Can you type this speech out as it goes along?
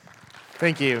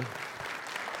Thank you.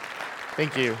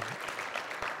 Thank you.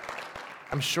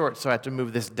 I'm short, so I have to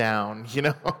move this down,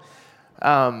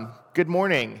 Good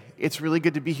morning. It's really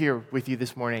good to be here with you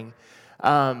this morning.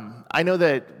 I know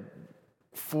that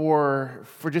for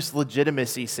just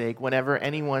legitimacy's sake, whenever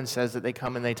anyone says that they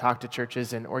come and they talk to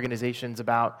churches and organizations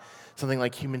about something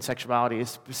like human sexuality,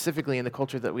 specifically in the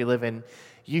culture that we live in,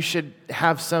 you should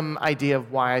have some idea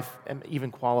of why I am even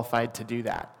qualified to do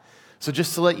that. So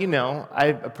just to let you know, I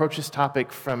approach this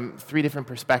topic from three different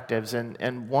perspectives,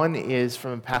 and one is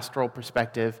from a pastoral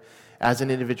perspective as an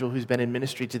individual who's been in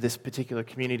ministry to this particular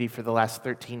community for the last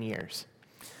 13 years.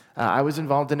 I was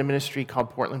involved in a ministry called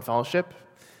Portland Fellowship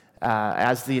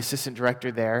as the assistant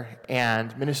director there,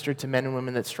 and ministered to men and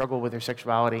women that struggle with their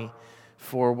sexuality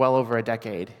for well over a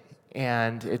decade.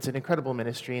 And it's an incredible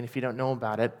ministry, and if you don't know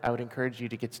about it, I would encourage you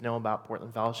to get to know about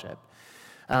Portland Fellowship.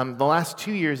 The last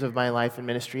 2 years of my life in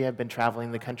ministry, I've been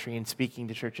traveling the country and speaking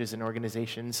to churches and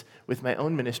organizations with my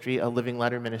own ministry, A Living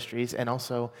Letter Ministries, and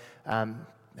also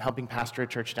helping pastor a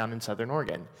church down in Southern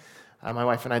Oregon. My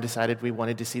wife and I decided we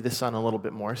wanted to see the sun a little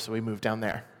bit more, so we moved down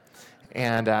there.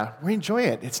 And we enjoy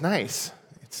it. It's nice.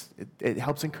 It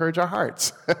helps encourage our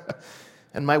hearts.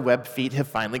 And my web feet have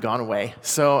finally gone away.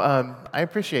 So I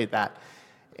appreciate that.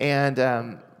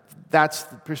 And that's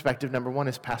perspective number one,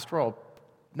 is pastoral.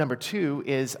 Number two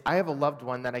is I have a loved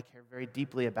one that I care very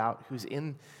deeply about who's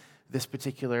in this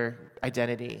particular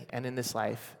identity and in this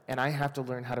life, and I have to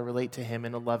learn how to relate to him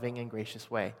in a loving and gracious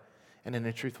way and in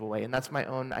a truthful way, and that's my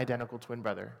own identical twin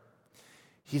brother.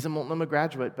 He's a Multnomah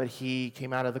graduate, but he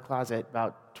came out of the closet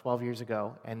about 12 years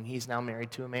ago, and he's now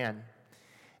married to a man.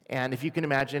 And if you can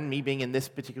imagine me being in this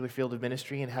particular field of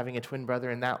ministry and having a twin brother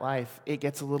in that life, it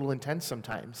gets a little intense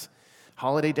sometimes.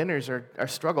 Holiday dinners are a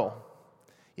struggle.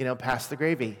 Pass the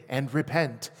gravy and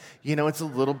repent. It's a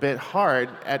little bit hard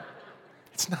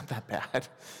it's not that bad.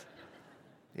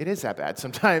 It is that bad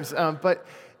sometimes. But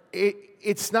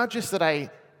it's not just that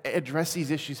I address these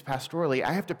issues pastorally.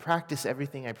 I have to practice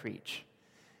everything I preach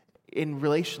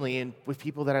relationally and with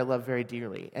people that I love very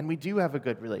dearly. And we do have a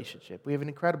good relationship. We have an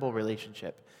incredible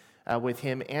relationship with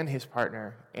him and his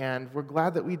partner. And we're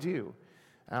glad that we do.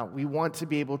 We want to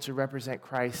be able to represent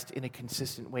Christ in a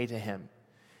consistent way to him.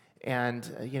 And,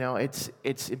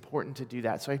 it's important to do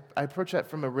that. So I approach that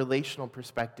from a relational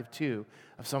perspective, too,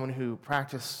 of someone who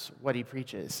practices what he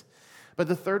preaches. But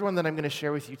the third one that I'm going to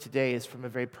share with you today is from a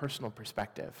very personal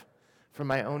perspective, from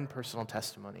my own personal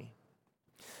testimony.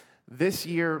 This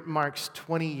year marks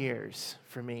 20 years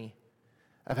for me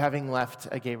of having left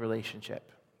a gay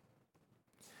relationship.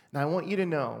 Now, I want you to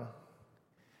know,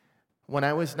 when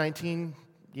I was 19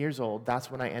 years old, that's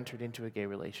when I entered into a gay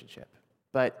relationship.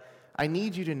 But I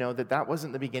need you to know that that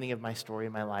wasn't the beginning of my story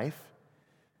in my life.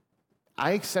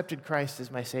 I accepted Christ as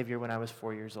my Savior when I was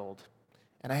 4 years old,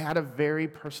 and I had a very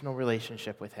personal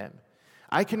relationship with him.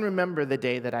 I can remember the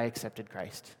day that I accepted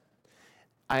Christ.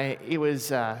 It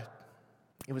was a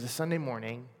Sunday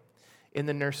morning in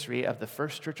the nursery of the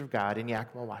First Church of God in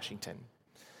Yakima, Washington.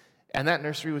 And that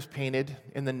nursery was painted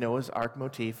in the Noah's Ark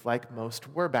motif, like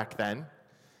most were back then.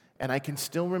 And I can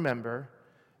still remember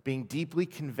being deeply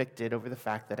convicted over the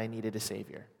fact that I needed a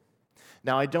Savior.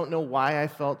 Now, I don't know why I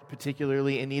felt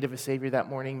particularly in need of a Savior that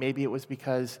morning. Maybe it was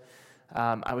because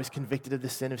I was convicted of the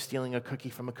sin of stealing a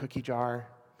cookie from a cookie jar.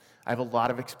 I have a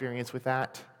lot of experience with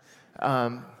that.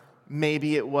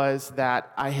 Maybe it was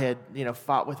that I had,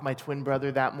 fought with my twin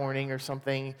brother that morning or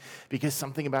something, because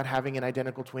something about having an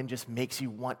identical twin just makes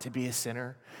you want to be a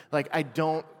sinner. I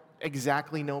don't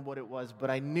exactly know what it was,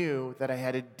 but I knew that I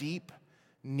had a deep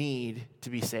need to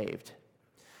be saved.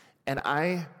 And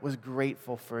I was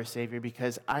grateful for a Savior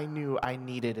because I knew I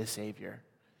needed a Savior.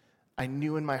 I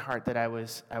knew in my heart that I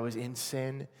was in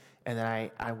sin and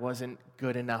that I wasn't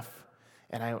good enough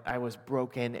and I was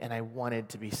broken and I wanted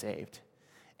to be saved.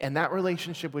 And that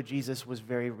relationship with Jesus was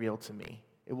very real to me.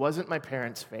 It wasn't my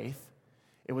parents' faith,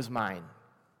 it was mine.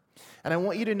 And I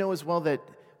want you to know as well that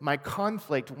my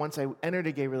conflict, once I entered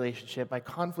a gay relationship, my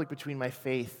conflict between my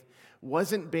faith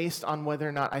wasn't based on whether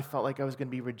or not I felt like I was going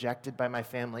to be rejected by my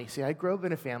family. See, I grew up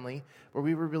in a family where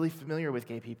we were really familiar with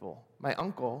gay people. My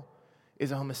uncle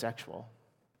is a homosexual.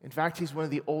 In fact, he's one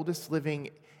of the oldest living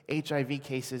HIV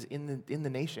cases in the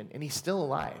nation, and he's still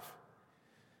alive.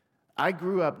 I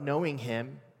grew up knowing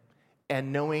him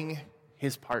and knowing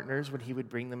his partners when he would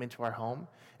bring them into our home,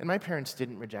 and my parents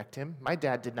didn't reject him. My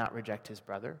dad did not reject his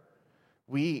brother.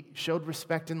 We showed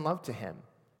respect and love to him.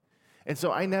 And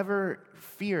so I never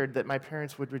feared that my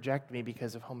parents would reject me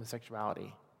because of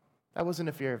homosexuality. That wasn't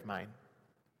a fear of mine.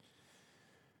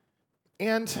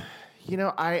 And,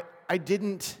 I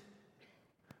didn't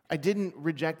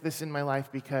reject this in my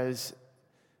life because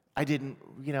I didn't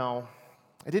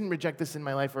reject this in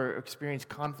my life or experience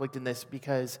conflict in this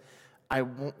because I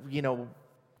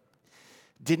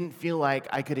didn't feel like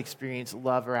I could experience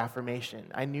love or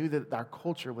affirmation. I knew that our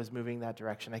culture was moving that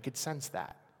direction. I could sense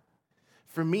that.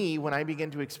 For me, when I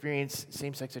began to experience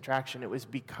same-sex attraction, it was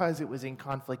because it was in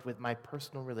conflict with my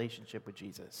personal relationship with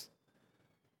Jesus.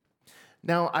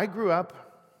 Now, I grew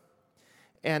up,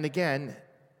 and again,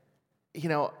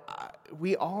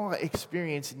 we all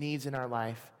experience needs in our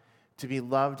life to be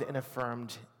loved and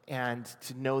affirmed and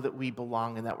to know that we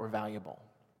belong and that we're valuable.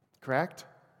 Correct?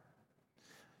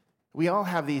 We all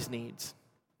have these needs.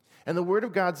 And the Word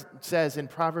of God says in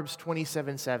Proverbs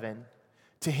 27:7,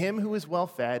 "To him who is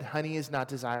well-fed, honey is not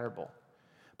desirable.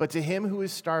 But to him who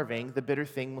is starving, the bitter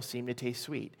thing will seem to taste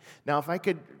sweet." Now, if I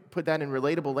could put that in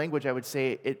relatable language, I would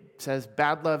say it says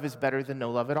bad love is better than no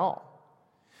love at all.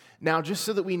 Now, just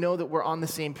so that we know that we're on the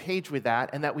same page with that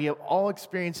and that we have all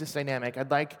experienced this dynamic, I'd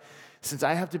like, since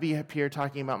I have to be up here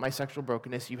talking about my sexual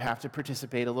brokenness, you have to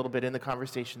participate a little bit in the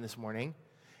conversation this morning.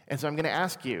 And so I'm going to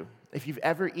ask you, if you've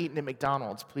ever eaten at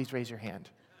McDonald's, please raise your hand.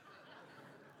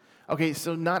 Okay,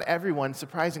 so not everyone,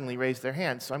 surprisingly, raised their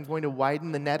hand. So I'm going to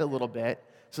widen the net a little bit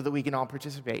so that we can all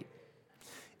participate.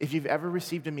 If you've ever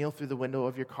received a meal through the window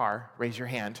of your car, raise your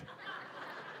hand.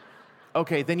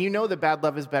 Okay, then you know that bad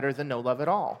love is better than no love at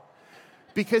all.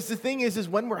 Because the thing is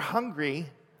when we're hungry,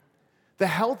 the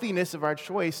healthiness of our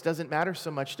choice doesn't matter so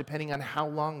much depending on how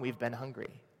long we've been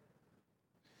hungry.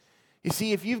 You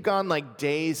see, if you've gone like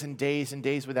days and days and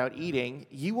days without eating,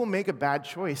 you will make a bad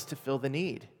choice to fill the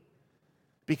need.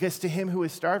 Because to him who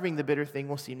is starving, the bitter thing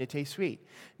will seem to taste sweet.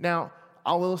 Now,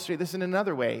 I'll illustrate this in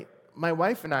another way. My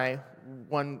wife and I,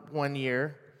 one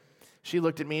year, she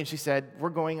looked at me and she said, "We're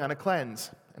going on a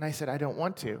cleanse." And I said, "I don't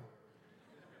want to."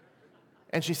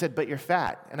 And she said, "But you're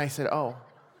fat." And I said, "Oh,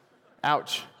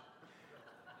 ouch."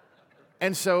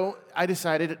 And so I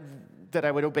decided that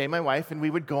I would obey my wife and we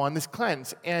would go on this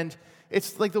cleanse. And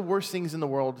it's like the worst things in the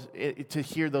world to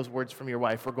hear those words from your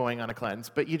wife, "We're going on a cleanse."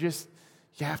 But you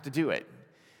have to do it.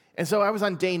 And so I was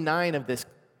on day 9 of this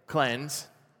cleanse,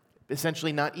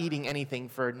 essentially not eating anything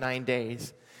for 9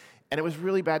 days. And it was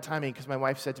really bad timing because my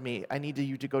wife said to me, "I need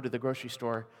you to go to the grocery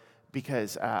store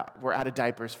because we're out of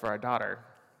diapers for our daughter."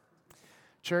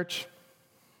 Church,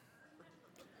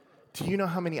 do you know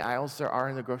how many aisles there are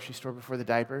in the grocery store before the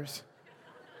diapers?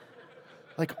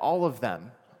 Like all of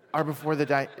them are before the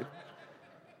diapers.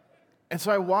 And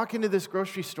so I walk into this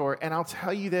grocery store, and I'll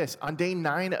tell you this, on day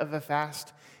 9 of a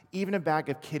fast, even a bag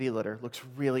of kitty litter looks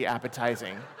really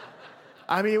appetizing.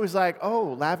 I mean, it was like,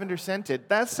 "Oh, lavender scented.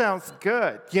 That sounds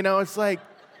good." It's like,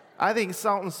 I think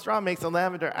Salt and Straw makes a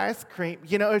lavender ice cream.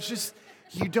 It's just,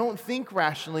 you don't think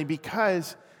rationally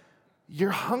because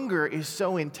your hunger is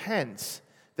so intense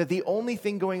that the only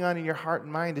thing going on in your heart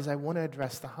and mind is, I want to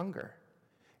address the hunger.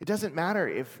 It doesn't matter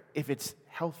if it's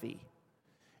healthy.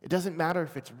 It doesn't matter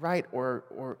if it's right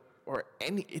or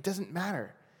it doesn't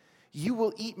matter. You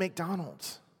will eat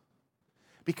McDonald's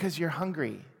because you're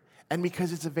hungry and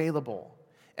because it's available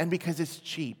and because it's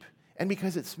cheap and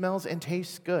because it smells and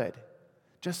tastes good,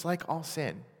 just like all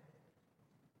sin.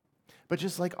 But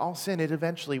just like all sin, it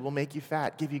eventually will make you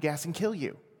fat, give you gas, and kill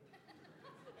you.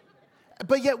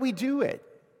 But yet we do it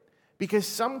because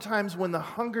sometimes when the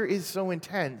hunger is so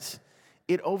intense,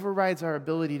 it overrides our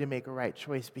ability to make a right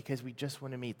choice because we just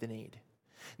want to meet the need.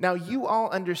 Now, you all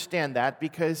understand that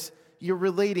because you're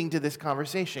relating to this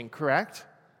conversation, correct?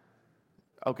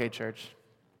 Okay, church.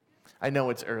 I know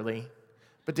it's early,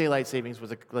 but daylight savings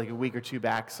was like a week or 2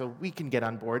 back, so we can get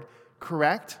on board,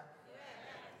 correct?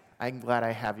 I'm glad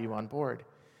I have you on board.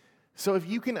 So if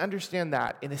you can understand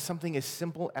that in something as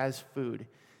simple as food,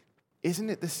 isn't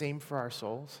it the same for our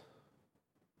souls?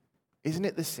 Isn't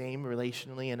it the same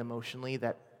relationally and emotionally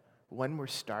that when we're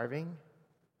starving,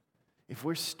 if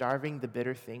we're starving, the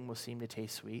bitter thing will seem to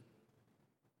taste sweet?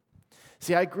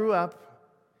 See, I grew up,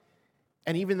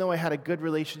 and even though I had a good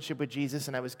relationship with Jesus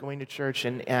and I was going to church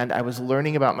and I was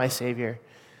learning about my Savior,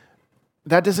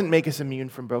 that doesn't make us immune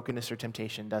from brokenness or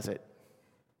temptation, does it?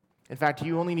 In fact,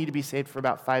 you only need to be saved for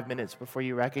about 5 minutes before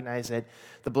you recognize that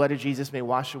the blood of Jesus may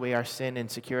wash away our sin and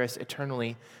secure us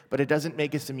eternally, but it doesn't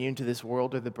make us immune to this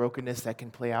world or the brokenness that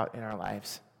can play out in our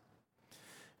lives.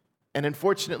 And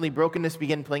unfortunately, brokenness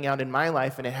began playing out in my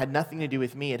life, and it had nothing to do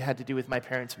with me. It had to do with my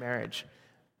parents' marriage.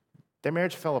 Their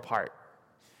marriage fell apart,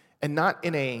 and not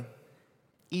in an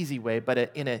easy way,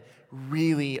 but in a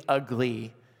really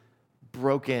ugly,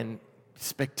 broken,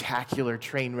 spectacular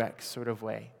train wreck sort of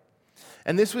way.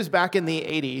 And this was back in the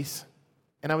 80s,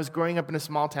 and I was growing up in a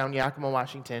small town, Yakima,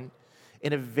 Washington.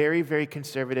 in a very, very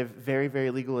conservative, very,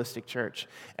 very legalistic church.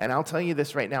 And I'll tell you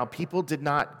this right now, people did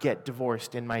not get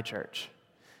divorced in my church.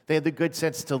 They had the good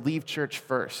sense to leave church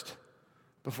first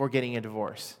before getting a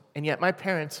divorce. And yet my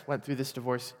parents went through this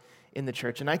divorce in the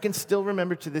church. And I can still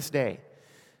remember to this day,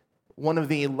 one of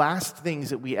the last things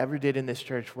that we ever did in this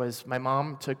church was my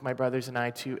mom took my brothers and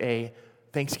I to a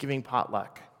Thanksgiving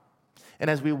potluck. And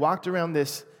as we walked around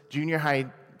this junior high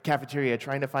cafeteria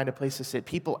trying to find a place to sit,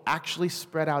 people actually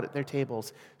spread out at their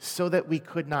tables so that we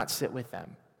could not sit with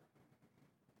them.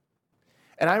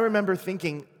 And I remember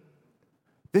thinking,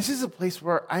 this is a place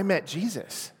where I met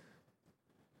Jesus.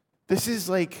 This is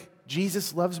like,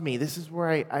 Jesus loves me. This is where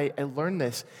I learned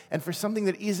this. And for something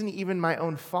that isn't even my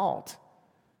own fault,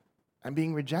 I'm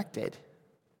being rejected.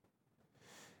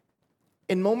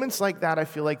 In moments like that, I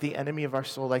feel like the enemy of our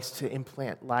soul likes to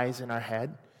implant lies in our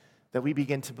head that we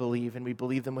begin to believe, and we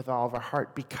believe them with all of our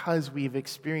heart because we've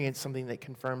experienced something that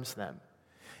confirms them.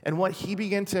 And what he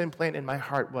began to implant in my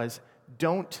heart was,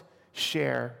 don't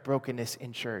share brokenness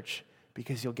in church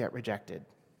because you'll get rejected.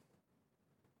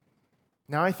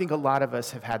 Now, I think a lot of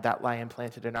us have had that lie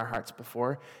implanted in our hearts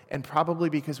before, and probably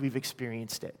because we've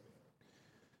experienced it.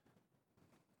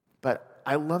 But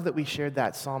I love that we shared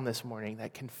that psalm this morning.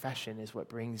 That confession is what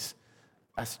brings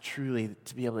us truly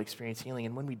to be able to experience healing.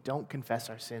 And when we don't confess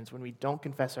our sins, when we don't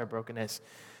confess our brokenness,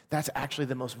 that's actually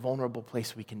the most vulnerable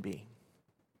place we can be.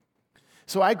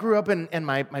 So I grew up and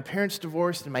my parents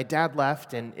divorced and my dad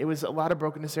left, and it was a lot of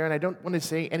brokenness there. And I don't want to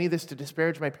say any of this to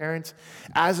disparage my parents.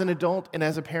 As an adult and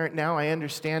as a parent now, I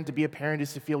understand to be a parent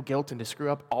is to feel guilt and to screw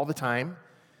up all the time.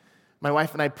 My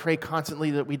wife and I pray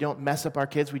constantly that we don't mess up our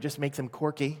kids. We just make them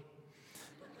quirky.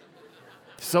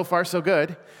 So far, so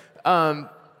good.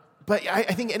 But I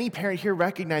think any parent here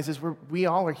recognizes we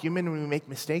all are human and we make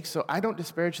mistakes, so I don't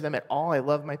disparage them at all. I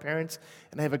love my parents,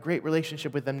 and I have a great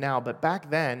relationship with them now. But back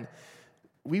then,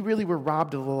 we really were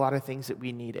robbed of a lot of things that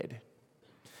we needed.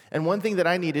 And one thing that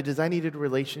I needed is I needed a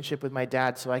relationship with my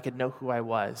dad so I could know who I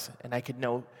was, and I could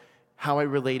know how I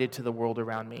related to the world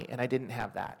around me, and I didn't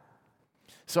have that.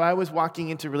 So I was walking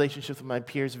into relationships with my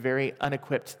peers very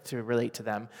unequipped to relate to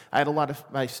them. I had a lot of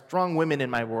my strong women in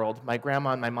my world. My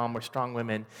grandma and my mom were strong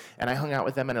women, and I hung out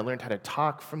with them, and I learned how to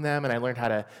talk from them, and I learned how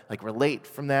to relate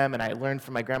from them, and I learned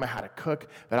from my grandma how to cook.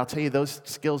 But I'll tell you, those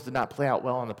skills did not play out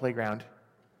well on the playground.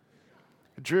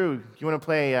 Drew, you want to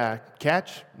play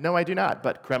catch? No, I do not,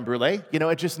 but creme brulee?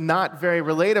 It's just not very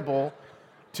relatable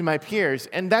to my peers,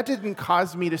 and that didn't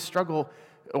cause me to struggle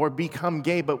or become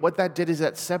gay, but what that did is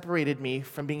that separated me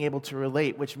from being able to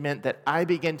relate, which meant that I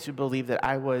began to believe that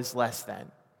I was less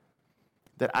than,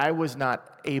 that I was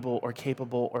not able or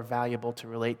capable or valuable to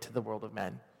relate to the world of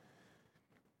men.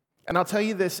 And I'll tell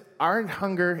you this, our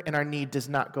hunger and our need does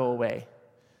not go away.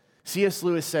 C.S.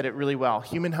 Lewis said it really well.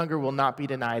 Human hunger will not be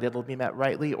denied. It'll be met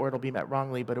rightly or it'll be met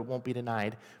wrongly, but it won't be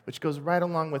denied, which goes right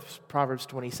along with Proverbs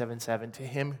 27:7. To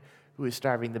him who is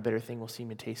starving, the bitter thing will seem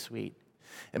to taste sweet.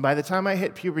 And by the time I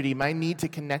hit puberty, my need to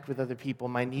connect with other people,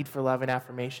 my need for love and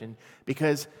affirmation,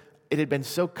 because it had been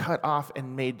so cut off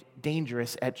and made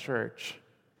dangerous at church,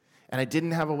 and I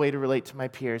didn't have a way to relate to my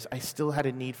peers, I still had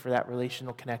a need for that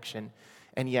relational connection.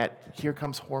 And yet, here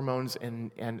comes hormones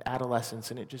and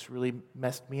adolescence, and it just really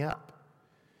messed me up.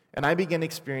 And I began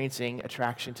experiencing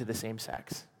attraction to the same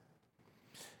sex.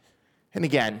 And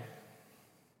again,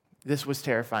 this was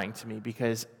terrifying to me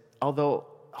because although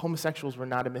homosexuals were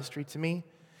not a mystery to me,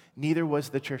 neither was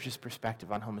the church's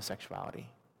perspective on homosexuality.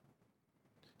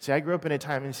 See, I grew up in a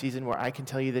time and season where I can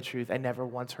tell you the truth, I never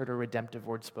once heard a redemptive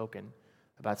word spoken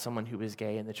about someone who was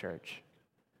gay in the church.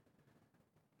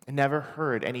 I never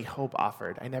heard any hope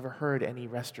offered. I never heard any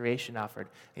restoration offered.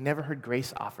 I never heard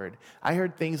grace offered. I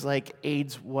heard things like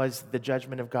AIDS was the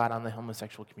judgment of God on the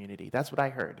homosexual community. That's what I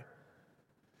heard.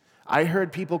 I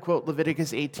heard people quote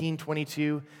Leviticus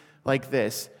 18:22 like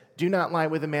this: do not lie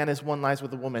with a man as one lies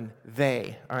with a woman.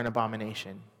 They are an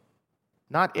abomination.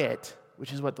 Not it,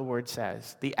 which is what the word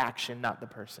says. The action, not the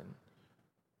person.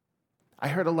 I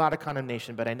heard a lot of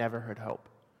condemnation, but I never heard hope.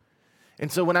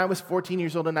 And so when I was 14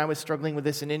 years old and I was struggling with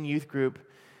this and in youth group,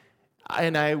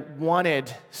 and I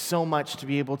wanted so much to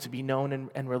be able to be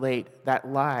known and relate, that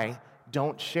lie,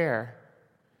 don't share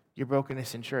your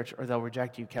brokenness in church or they'll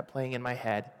reject you, kept playing in my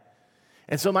head.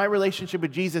 And so my relationship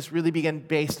with Jesus really began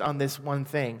based on this one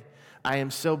thing. I am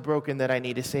so broken that I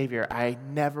need a Savior. I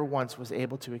never once was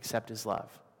able to accept His love.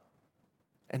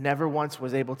 And never once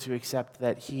was able to accept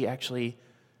that He actually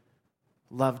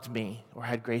loved me or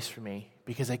had grace for me,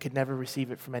 because I could never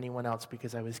receive it from anyone else,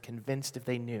 because I was convinced if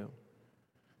they knew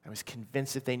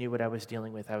what I was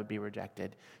dealing with, I would be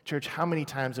rejected. Church, how many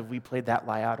times have we played that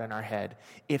lie out in our head?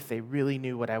 If they really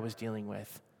knew what I was dealing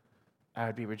with, I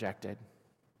would be rejected.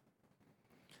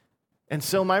 And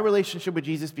so my relationship with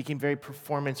Jesus became very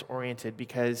performance-oriented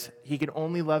because he can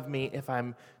only love me if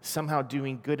I'm somehow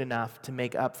doing good enough to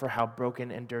make up for how broken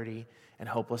and dirty and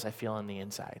hopeless I feel on the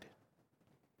inside.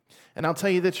 And I'll tell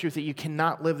you the truth that you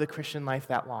cannot live the Christian life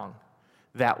that long,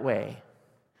 that way,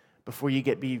 before you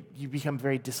become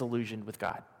very disillusioned with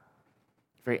God,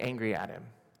 very angry at him.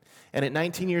 And at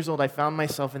 19 years old, I found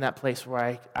myself in that place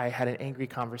where I had an angry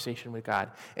conversation with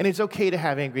God. And it's okay to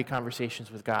have angry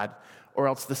conversations with God, or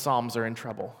else the Psalms are in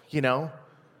trouble, you know?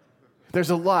 There's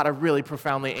a lot of really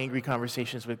profoundly angry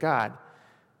conversations with God.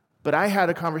 But I had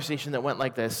a conversation that went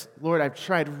like this: Lord, I've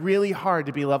tried really hard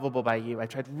to be lovable by you. I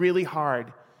tried really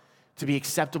hard to be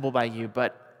acceptable by you,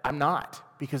 but I'm not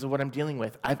because of what I'm dealing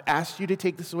with. I've asked you to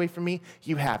take this away from me.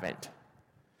 You haven't.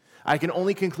 I can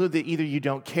only conclude that either you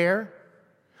don't care,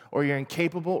 or you're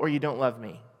incapable, or you don't love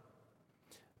me.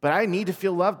 But I need to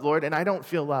feel loved, Lord, and I don't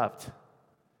feel loved.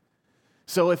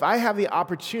 So if I have the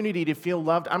opportunity to feel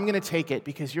loved, I'm going to take it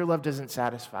because your love doesn't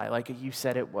satisfy like you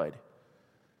said it would.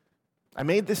 I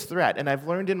made this threat, and I've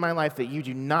learned in my life that you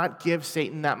do not give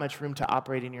Satan that much room to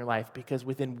operate in your life, because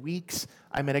within weeks,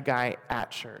 I met a guy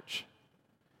at church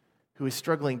who was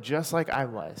struggling just like I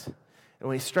was. And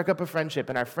we struck up a friendship,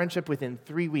 and our friendship within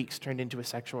 3 weeks turned into a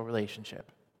sexual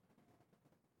relationship.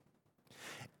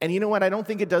 And you know what? I don't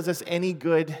think it does us any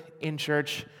good in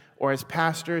church or as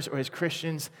pastors or as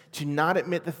Christians to not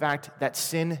admit the fact that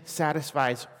sin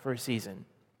satisfies for a season.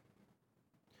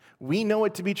 We know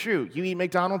it to be true. You eat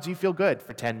McDonald's, you feel good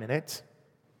for 10 minutes.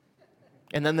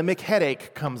 And then the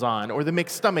McHeadache comes on, or the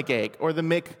McStomachache, or the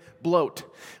McBloat,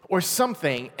 or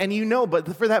something. And you know,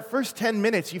 but for that first 10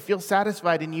 minutes, you feel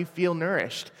satisfied and you feel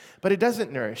nourished. But it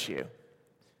doesn't nourish you.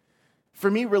 For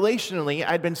me, relationally,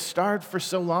 I'd been starved for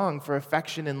so long for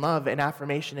affection and love and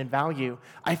affirmation and value.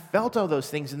 I felt all those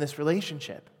things in this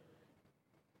relationship.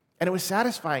 And it was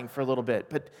satisfying for a little bit,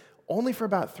 but only for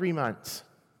about 3 months.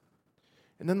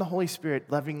 And then the Holy Spirit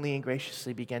lovingly and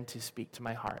graciously began to speak to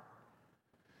my heart.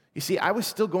 You see, I was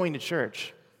still going to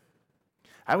church.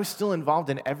 I was still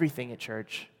involved in everything at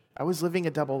church. I was living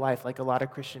a double life like a lot of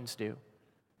Christians do.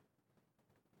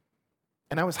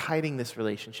 And I was hiding this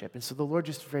relationship. And so the Lord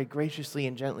just very graciously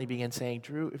and gently began saying,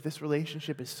 Drew, if this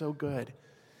relationship is so good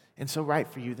and so right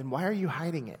for you, then why are you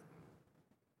hiding it?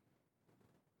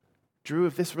 Drew,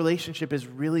 if this relationship is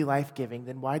really life-giving,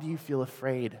 then why do you feel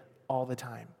afraid all the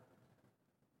time?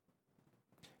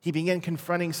 He began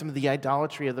confronting some of the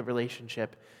idolatry of the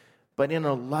relationship, but in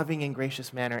a loving and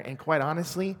gracious manner. And quite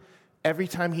honestly, every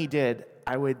time he did,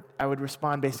 I would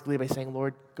respond basically by saying,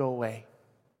 Lord, go away.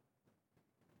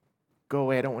 Go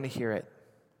away, I don't want to hear it.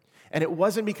 And it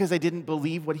wasn't because I didn't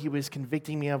believe what he was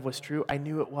convicting me of was true. I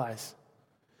knew it was.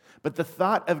 But the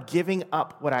thought of giving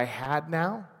up what I had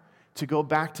now to go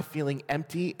back to feeling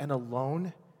empty and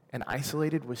alone and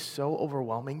isolated was so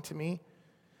overwhelming to me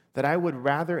that I would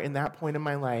rather, in that point in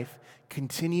my life,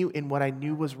 continue in what I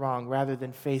knew was wrong rather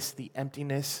than face the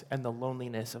emptiness and the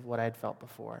loneliness of what I had felt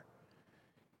before.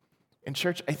 In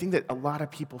church, I think that a lot of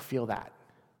people feel that.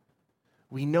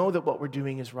 We know that what we're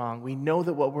doing is wrong. We know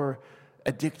that what we're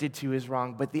addicted to is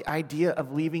wrong, but the idea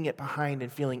of leaving it behind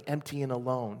and feeling empty and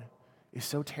alone is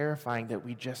so terrifying that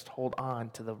we just hold on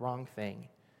to the wrong thing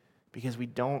because we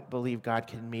don't believe God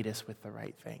can meet us with the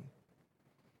right thing.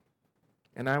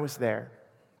 And I was there.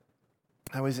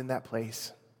 I was in that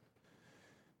place.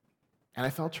 And I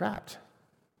felt trapped.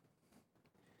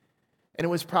 And it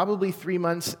was probably 3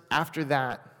 months after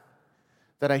that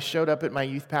I showed up at my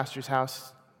youth pastor's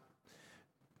house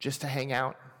just to hang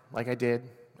out like I did.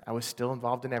 I was still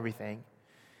involved in everything.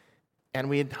 And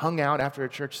we had hung out after a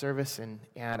church service, and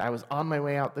I was on my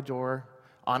way out the door,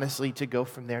 honestly, to go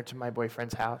from there to my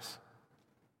boyfriend's house.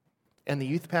 And the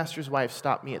youth pastor's wife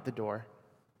stopped me at the door.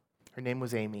 Her name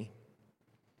was Amy.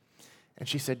 And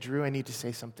she said, Drew, I need to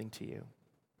say something to you.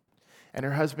 And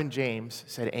her husband, James,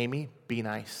 said, Amy, be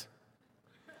nice.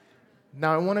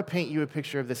 Now, I want to paint you a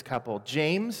picture of this couple.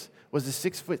 James was a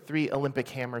 6'3" Olympic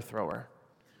hammer thrower.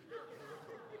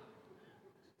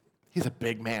 He's a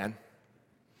big man.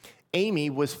 Amy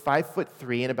was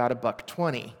 5'3" and about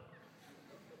 $120.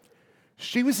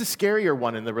 She was the scarier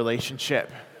one in the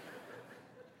relationship.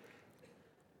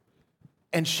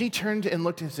 And she turned and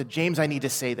looked and said, James, I need to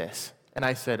say this. And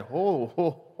I said,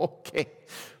 okay,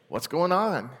 what's going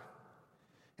on?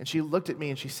 And she looked at me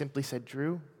and she simply said,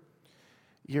 Drew,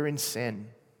 you're in sin,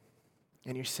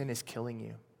 and your sin is killing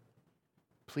you.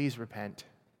 Please repent.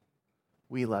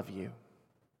 We love you.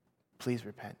 Please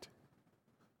repent.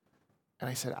 And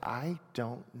I said, I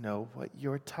don't know what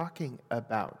you're talking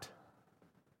about.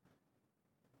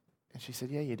 And she said,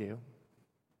 yeah, you do.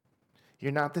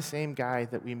 You're not the same guy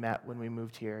that we met when we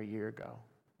moved here a year ago.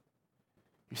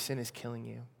 Your sin is killing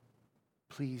you.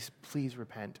 Please, please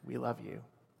repent. We love you.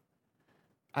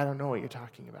 I don't know what you're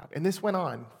talking about. And this went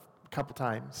on a couple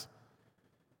times.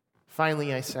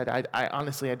 Finally, I said, I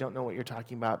honestly, I don't know what you're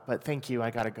talking about, but thank you,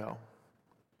 I got to go.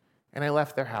 And I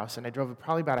left their house, and I drove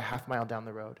probably about a half mile down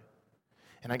the road.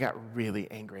 And I got really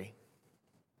angry.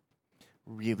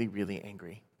 Really, really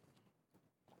angry.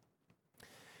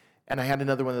 And I had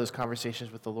another one of those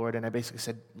conversations with the Lord, and I basically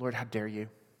said, Lord, how dare you?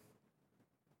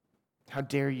 How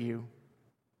dare you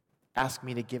ask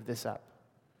me to give this up?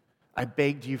 I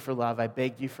begged you for love. I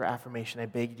begged you for affirmation. I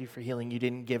begged you for healing. You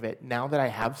didn't give it. Now that I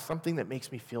have something that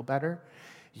makes me feel better,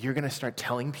 you're going to start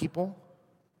telling people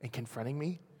and confronting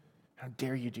me? How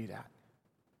dare you do that?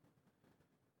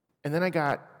 And then I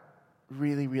got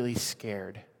really, really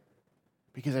scared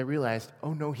because I realized,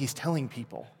 oh no, he's telling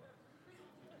people.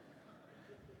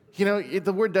 You know,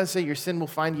 the word does say your sin will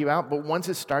find you out, but once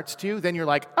it starts to, then you're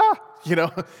like,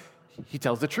 he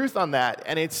tells the truth on that.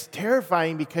 And it's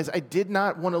terrifying because I did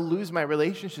not want to lose my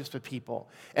relationships with people.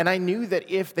 And I knew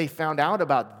that if they found out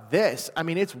about this,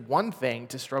 it's one thing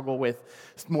to struggle with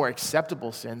more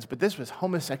acceptable sins, but this was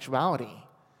homosexuality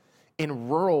in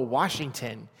rural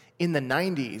Washington in the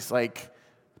 90s. Like,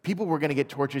 people were going to get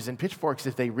torches and pitchforks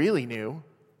if they really knew.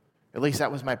 At least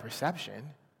that was my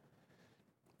perception.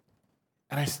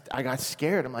 And I got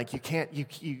scared. I'm like, you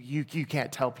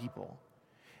can't tell people.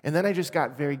 And then I just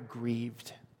got very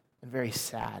grieved and very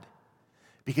sad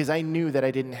because I knew that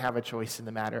I didn't have a choice in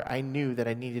the matter. I knew that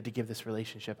I needed to give this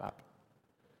relationship up.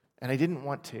 And I didn't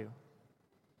want to.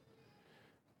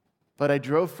 But I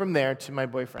drove from there to my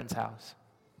boyfriend's house.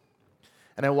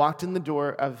 And I walked in the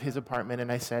door of his apartment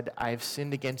and I said, I've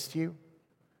sinned against you,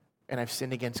 and I've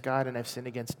sinned against God, and I've sinned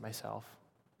against myself.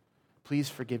 Please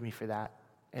forgive me for that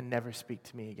and never speak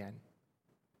to me again.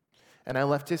 And I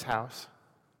left his house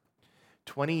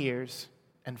 20 years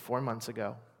and 4 months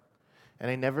ago, and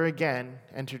I never again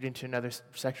entered into another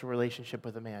sexual relationship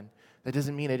with a man. That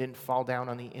doesn't mean I didn't fall down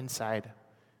on the inside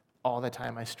all the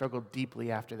time. I struggled deeply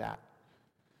after that.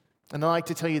 And I like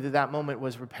to tell you that that moment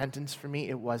was repentance for me.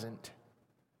 It wasn't.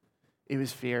 It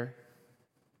was fear.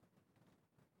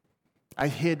 I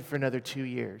hid for another 2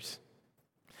 years.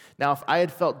 Now, if I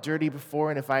had felt dirty before,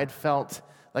 and if I had felt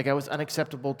like I was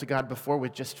unacceptable to God before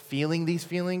with just feeling these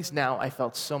feelings, now I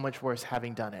felt so much worse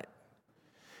having done it.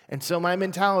 And so my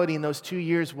mentality in those 2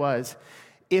 years was,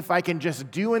 if I can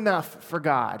just do enough for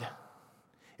God,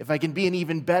 if I can be an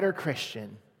even better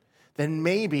Christian, then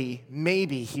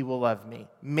maybe he will love me.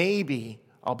 Maybe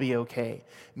I'll be okay.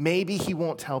 Maybe he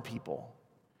won't tell people.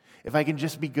 If I can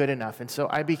just be good enough. And so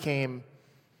I became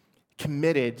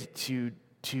committed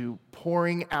to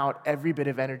pouring out every bit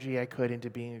of energy I could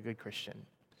into being a good Christian.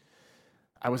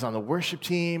 I was on the worship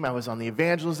team. I was on the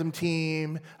evangelism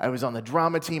team. I was on the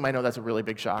drama team. I know that's a really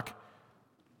big shock.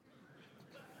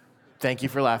 Thank you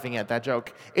for laughing at that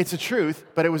joke. It's the truth,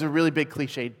 but it was a really big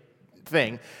cliche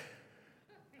thing.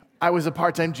 I was a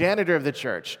part-time janitor of the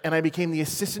church, and I became the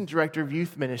assistant director of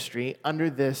youth ministry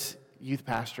under this youth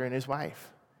pastor and his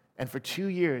wife. And for 2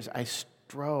 years, I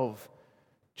strove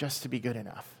just to be good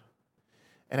enough.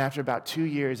 And after about 2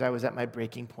 years, I was at my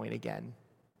breaking point again.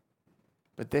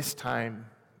 But this time,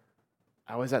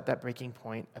 I was at that breaking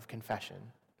point of confession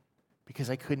because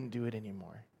I couldn't do it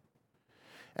anymore.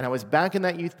 And I was back in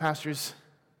that youth pastor's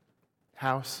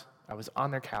house. I was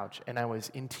on their couch, and I was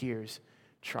in tears,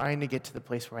 trying to get to the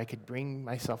place where I could bring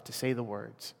myself to say the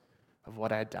words of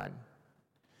what I had done.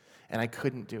 And I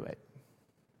couldn't do it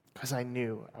because I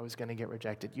knew I was going to get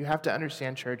rejected. You have to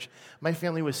understand, church, my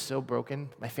family was so broken.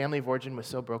 My family of origin was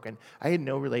so broken. I had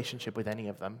no relationship with any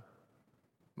of them.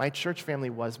 My church family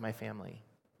was my family.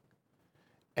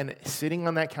 And sitting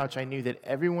on that couch, I knew that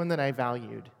everyone that I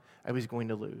valued, I was going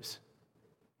to lose.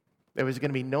 There was going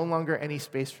to be no longer any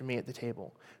space for me at the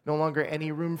table, no longer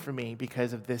any room for me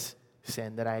because of this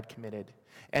sin that I had committed.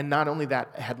 And not only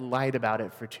that, I had lied about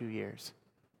it for 2 years.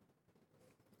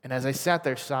 And as I sat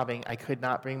there sobbing, I could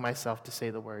not bring myself to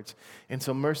say the words. And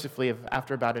so mercifully,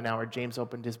 after about an hour, James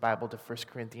opened his Bible to 1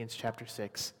 Corinthians chapter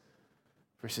 6,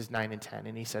 verses 9 and 10,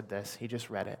 and he said this. He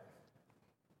just read it.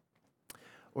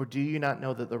 Or do you not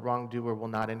know that the wrongdoer will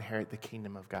not inherit the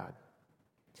kingdom of God?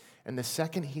 And the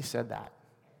second he said that,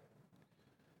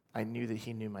 I knew that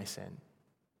he knew my sin.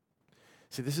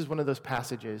 See, this is one of those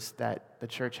passages that the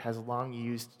church has long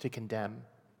used to condemn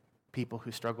people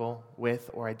who struggle with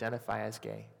or identify as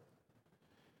gay.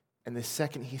 And the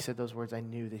second he said those words, I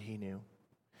knew that he knew.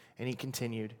 And he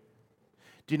continued,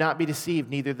 do not be deceived,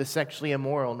 neither the sexually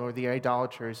immoral, nor the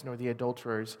idolaters, nor the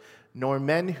adulterers, nor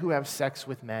men who have sex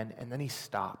with men. And then he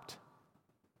stopped.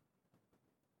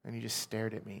 And he just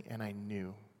stared at me, and I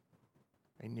knew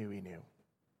he knew.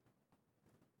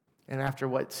 And after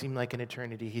what seemed like an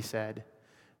eternity, he said,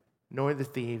 "Nor the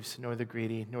thieves, nor the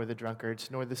greedy, nor the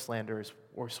drunkards, nor the slanderers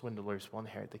or swindlers will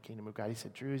inherit the kingdom of God." He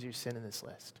said, "Drew, is your sin in this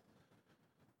list?"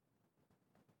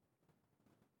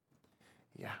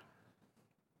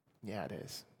 Yeah, it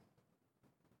is.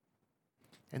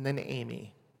 And then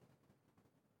Amy,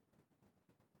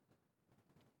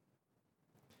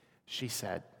 she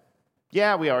said,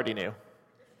 "Yeah, we already knew.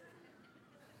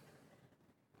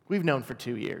 We've known for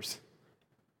 2 years."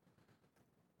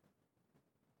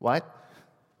 What?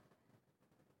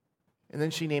 And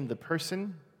then she named the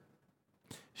person,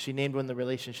 she named when the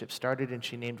relationship started, and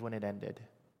she named when it ended.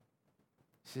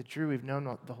 She said, "Drew, we've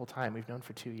known the whole time. We've known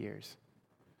for 2 years."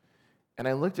 And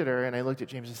I looked at her, and I looked at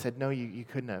James and said, "No, you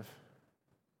couldn't have.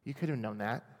 You could have known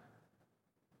that.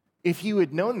 If you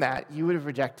had known that, you would have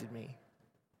rejected me.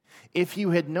 If you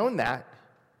had known that,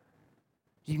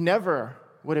 you never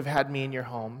would have had me in your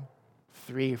home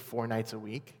 3 or 4 nights a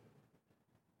week.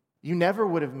 You never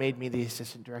would have made me the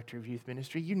assistant director of youth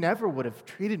ministry. You never would have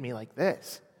treated me like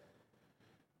this.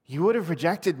 You would have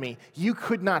rejected me. You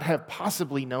could not have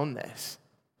possibly known this.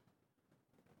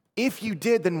 If you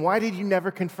did, then why did you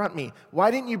never confront me? Why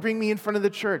didn't you bring me in front of the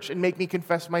church and make me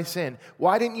confess my sin?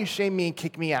 Why didn't you shame me and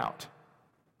kick me out?"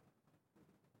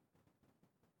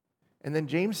 And then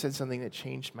James said something that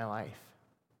changed my life.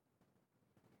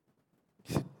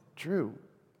 He said, "Drew,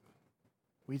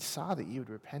 we saw that you had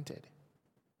repented.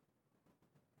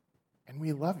 And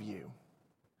we love you.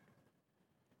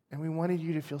 And we wanted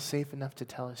you to feel safe enough to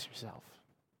tell us yourself."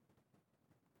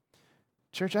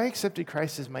 Church, I accepted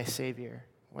Christ as my Savior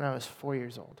when I was 4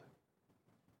 years old.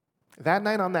 That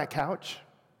night on that couch,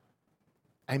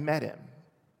 I met him.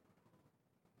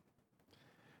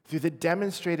 Through the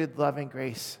demonstrated love and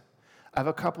grace of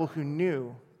a couple who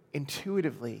knew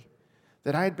intuitively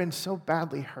that I had been so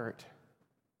badly hurt,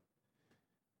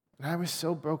 and I was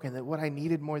so broken that what I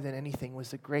needed more than anything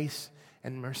was the grace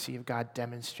and mercy of God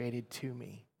demonstrated to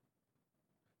me.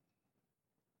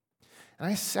 And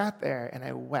I sat there and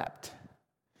I wept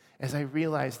as I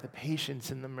realized the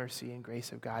patience and the mercy and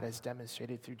grace of God as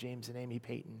demonstrated through James and Amy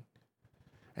Payton.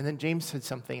 And then James said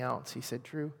something else. He said,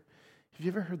 "Drew, have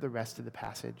you ever heard the rest of the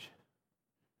passage?"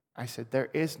 I said,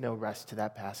 "There is no rest to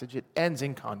that passage. It ends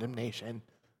in condemnation."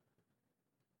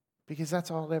 Because that's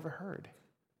all I'd ever heard.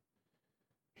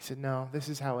 He said, "No, this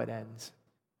is how it ends."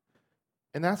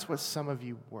 And that's what some of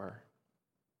you were.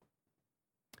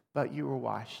 But you were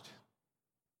washed.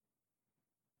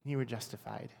 You were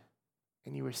justified.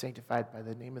 And you were sanctified by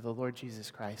the name of the Lord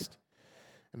Jesus Christ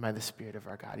and by the Spirit of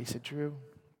our God. He said, "Drew,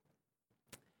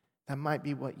 that might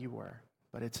be what you were,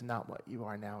 but it's not what you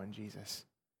are now in Jesus.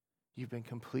 You've been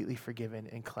completely forgiven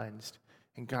and cleansed,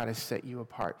 and God has set you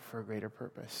apart for a greater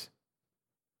purpose."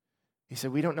 He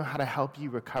said, "We don't know how to help you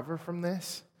recover from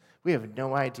this. We have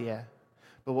no idea.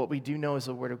 But what we do know is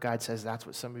the Word of God says that's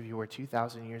what some of you were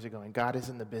 2,000 years ago, and God is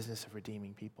in the business of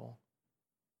redeeming people."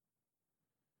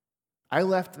 I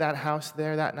left that house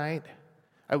there that night.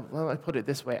 I put it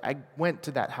this way. I went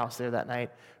to that house there that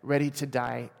night ready to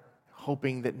die,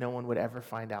 hoping that no one would ever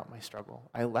find out my struggle.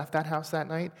 I left that house that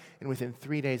night, and within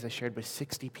 3 days, I shared with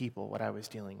 60 people what I was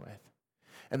dealing with.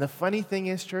 And the funny thing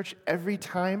is, church, every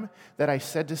time that I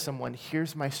said to someone,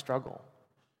 "Here's my struggle,"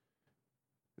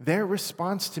 their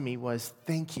response to me was,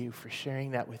 "Thank you for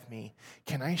sharing that with me.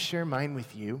 Can I share mine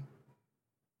with you?"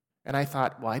 And I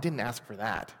thought, well, I didn't ask for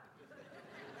that.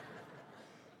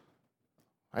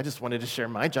 I just wanted to share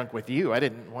my junk with you. I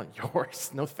didn't want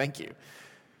yours. No, thank you.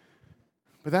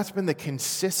 But that's been the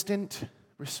consistent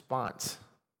response.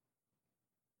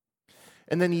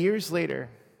 And then years later,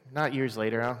 not years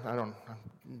later,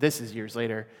 this is years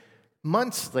later,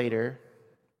 months later,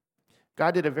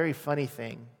 God did a very funny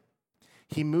thing.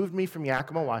 He moved me from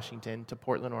Yakima, Washington to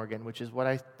Portland, Oregon, which is what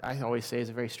I always say is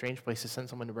a very strange place to send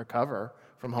someone to recover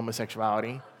from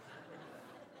homosexuality.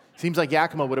 Seems like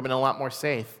Yakima would have been a lot more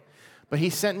safe. But he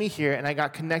sent me here, and I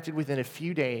got connected within a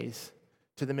few days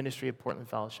to the ministry of Portland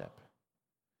Fellowship.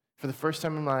 For the first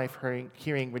time in my life,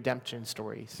 hearing redemption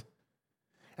stories.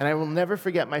 And I will never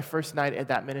forget my first night at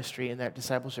that ministry in that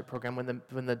discipleship program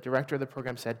when the director of the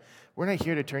program said, "We're not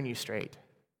here to turn you straight.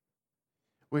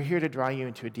 We're here to draw you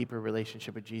into a deeper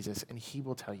relationship with Jesus, and he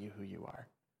will tell you who you are."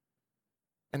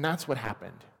 And that's what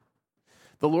happened.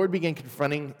 The Lord began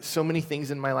confronting so many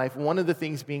things in my life, one of the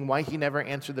things being why he never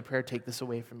answered the prayer, "Take this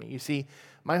away from me." You see,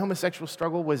 my homosexual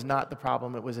struggle was not the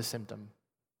problem, it was a symptom.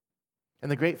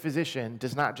 And the great physician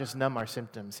does not just numb our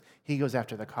symptoms, he goes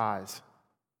after the cause.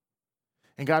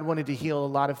 And God wanted to heal a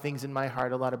lot of things in my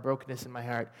heart, a lot of brokenness in my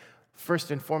heart.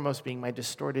 first and foremost being my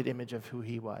distorted image of who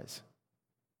he was.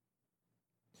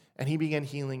 And he began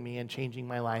healing me and changing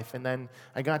my life. And then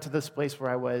I got to this place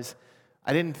where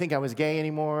I didn't think I was gay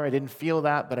anymore. I didn't feel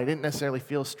that, but I didn't necessarily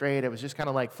feel straight. It was just kind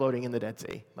of like floating in the Dead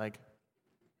Sea. Like,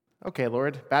 okay,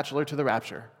 Lord, bachelor to the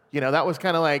rapture. That was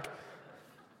kind of like,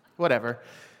 whatever.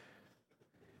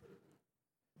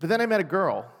 But then I met a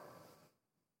girl.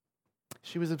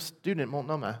 She was a student at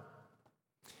Multnomah.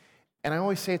 And I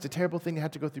always say it's a terrible thing to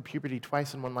have to go through puberty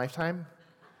twice in one lifetime.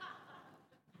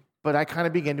 But I kind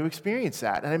of began to experience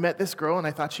that. And I met this girl, and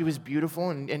I thought she was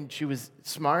beautiful, and she was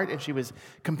smart, and she was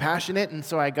compassionate. And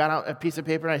so I got out a piece of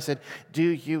paper, and I said, "Do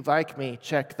you like me?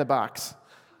 Check the box."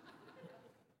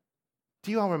 Do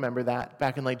you all remember that?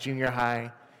 Back in junior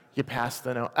high, you passed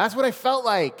the note. That's what I felt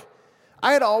like.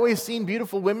 I had always seen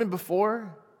beautiful women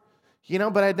before,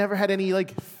 but I'd never had any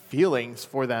feelings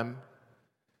for them.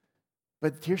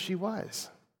 But here she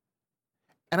was.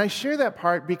 And I share that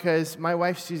part because my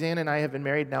wife, Suzanne, and I have been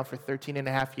married now for 13 and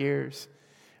a half years.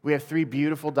 We have 3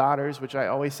 beautiful daughters, which I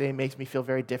always say makes me feel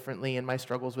very differently in my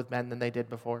struggles with men than they did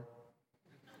before.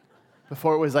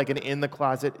 Before it was like an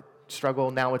in-the-closet struggle.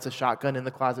 Now it's a shotgun in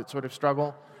the closet sort of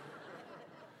struggle.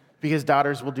 Because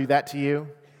daughters will do that to you.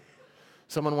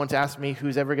 Someone once asked me,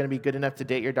 who's ever going to be good enough to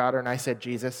date your daughter? And I said,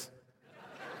 Jesus.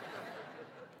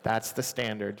 That's the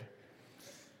standard.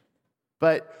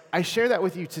 But I share that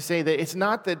with you to say that it's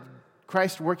not that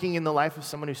Christ working in the life of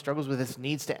someone who struggles with this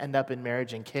needs to end up in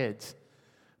marriage and kids,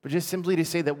 but just simply to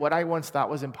say that what I once thought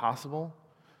was impossible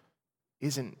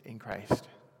isn't in Christ.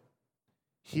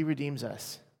 He redeems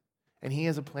us, and he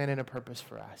has a plan and a purpose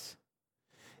for us.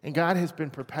 And God has been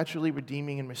perpetually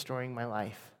redeeming and restoring my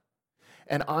life.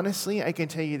 And honestly, I can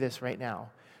tell you this right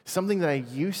now, something that I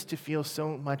used to feel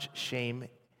so much shame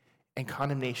and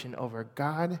condemnation over,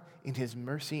 God, in his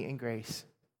mercy and grace,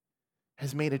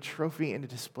 has made a trophy and a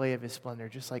display of his splendor,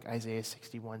 just like Isaiah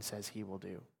 61 says he will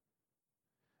do.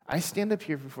 I stand up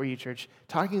here before you, church,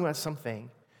 talking about something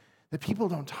that people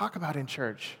don't talk about in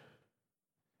church.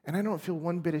 And I don't feel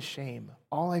one bit of shame.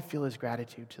 All I feel is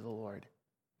gratitude to the Lord.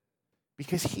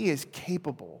 Because he is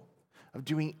capable of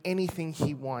doing anything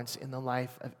he wants in the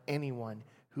life of anyone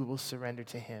who will surrender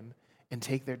to him and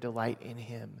take their delight in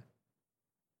him.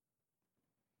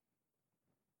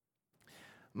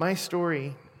 My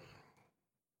story,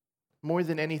 more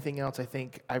than anything else, I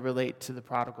think I relate to the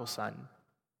prodigal son.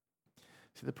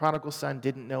 See, the prodigal son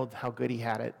didn't know how good he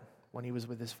had it when he was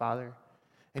with his father.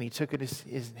 And he took it as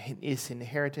his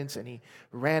inheritance, and he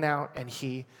ran out, and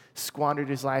he squandered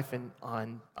his life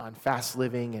on fast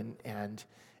living,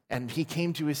 and he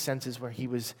came to his senses where he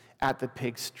was at the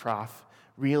pig's trough,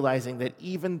 realizing that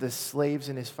even the slaves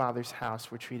in his father's house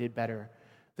were treated better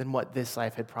than what this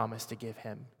life had promised to give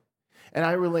him. And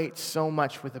I relate so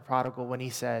much with the prodigal when he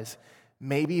says,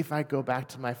 maybe if I go back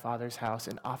to my father's house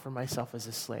and offer myself as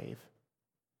a slave,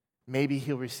 maybe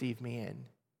he'll receive me in.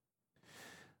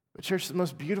 But church, the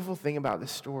most beautiful thing about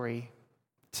this story,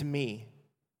 to me,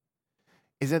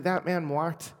 is that man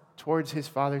walked towards his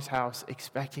father's house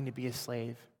expecting to be a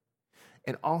slave,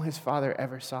 and all his father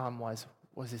ever saw him was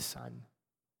his son.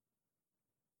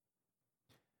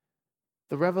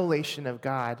 The revelation of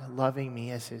God loving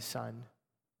me as his son,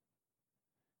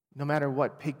 no matter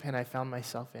what pig pen I found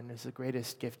myself in, is the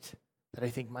greatest gift that I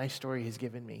think my story has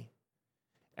given me,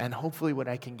 and hopefully what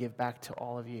I can give back to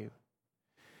all of you.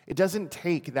 It doesn't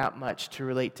take that much to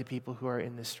relate to people who are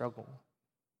in this struggle.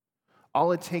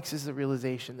 All it takes is the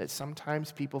realization that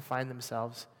sometimes people find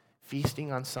themselves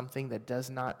feasting on something that does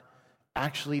not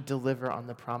actually deliver on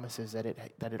the promises that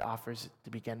it offers to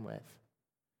begin with.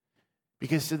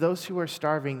 Because to those who are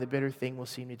starving, the bitter thing will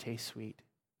seem to taste sweet.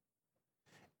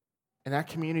 And that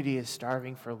community is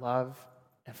starving for love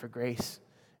and for grace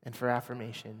and for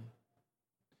affirmation.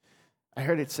 I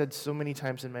heard it said so many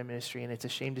times in my ministry, and it's a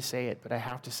shame to say it, but I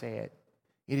have to say it.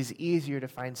 It is easier to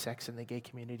find sex in the gay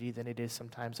community than it is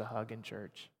sometimes a hug in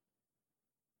church.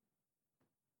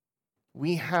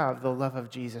 We have the love of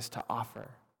Jesus to offer.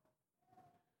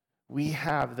 We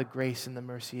have the grace and the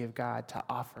mercy of God to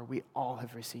offer. We all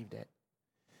have received it.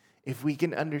 If we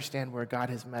can understand where God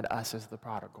has met us as the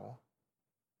prodigal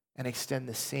and extend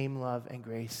the same love and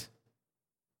grace,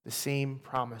 the same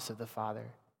promise of the Father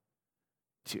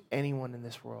to anyone in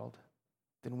this world,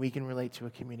 then we can relate to a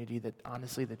community that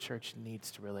honestly the church needs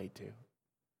to relate to.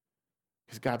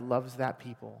 Because God loves that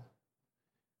people.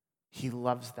 He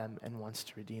loves them and wants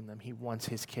to redeem them. He wants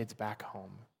his kids back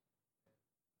home.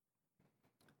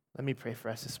 Let me pray for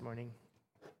us this morning.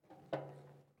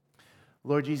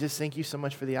 Lord Jesus, thank you so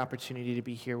much for the opportunity to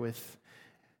be here with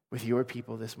your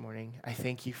people this morning. I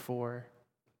thank you for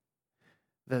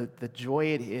the joy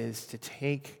it is to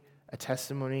take a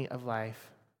testimony of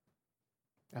life,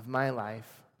 of my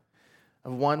life,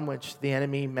 of one which the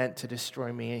enemy meant to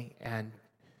destroy me and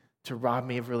to rob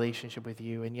me of relationship with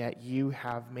you, and yet you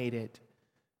have made it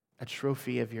a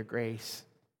trophy of your grace.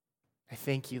 I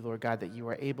thank you, Lord God, that you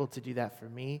are able to do that for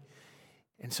me,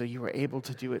 and so you are able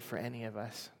to do it for any of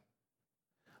us.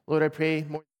 Lord, I pray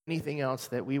more than anything else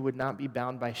that we would not be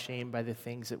bound by shame by the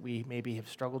things that we maybe have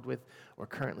struggled with or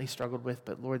currently struggled with,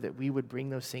 but Lord, that we would bring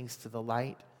those things to the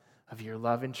light of your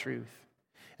love and truth,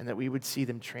 and that we would see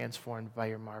them transformed by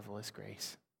your marvelous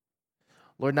grace.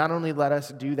 Lord, not only let us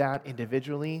do that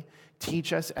individually,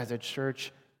 teach us as a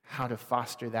church how to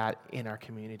foster that in our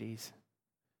communities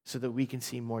so that we can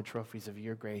see more trophies of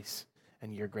your grace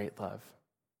and your great love.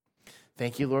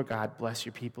 Thank you, Lord God. Bless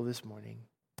your people this morning.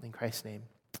 In Christ's name,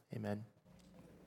 amen.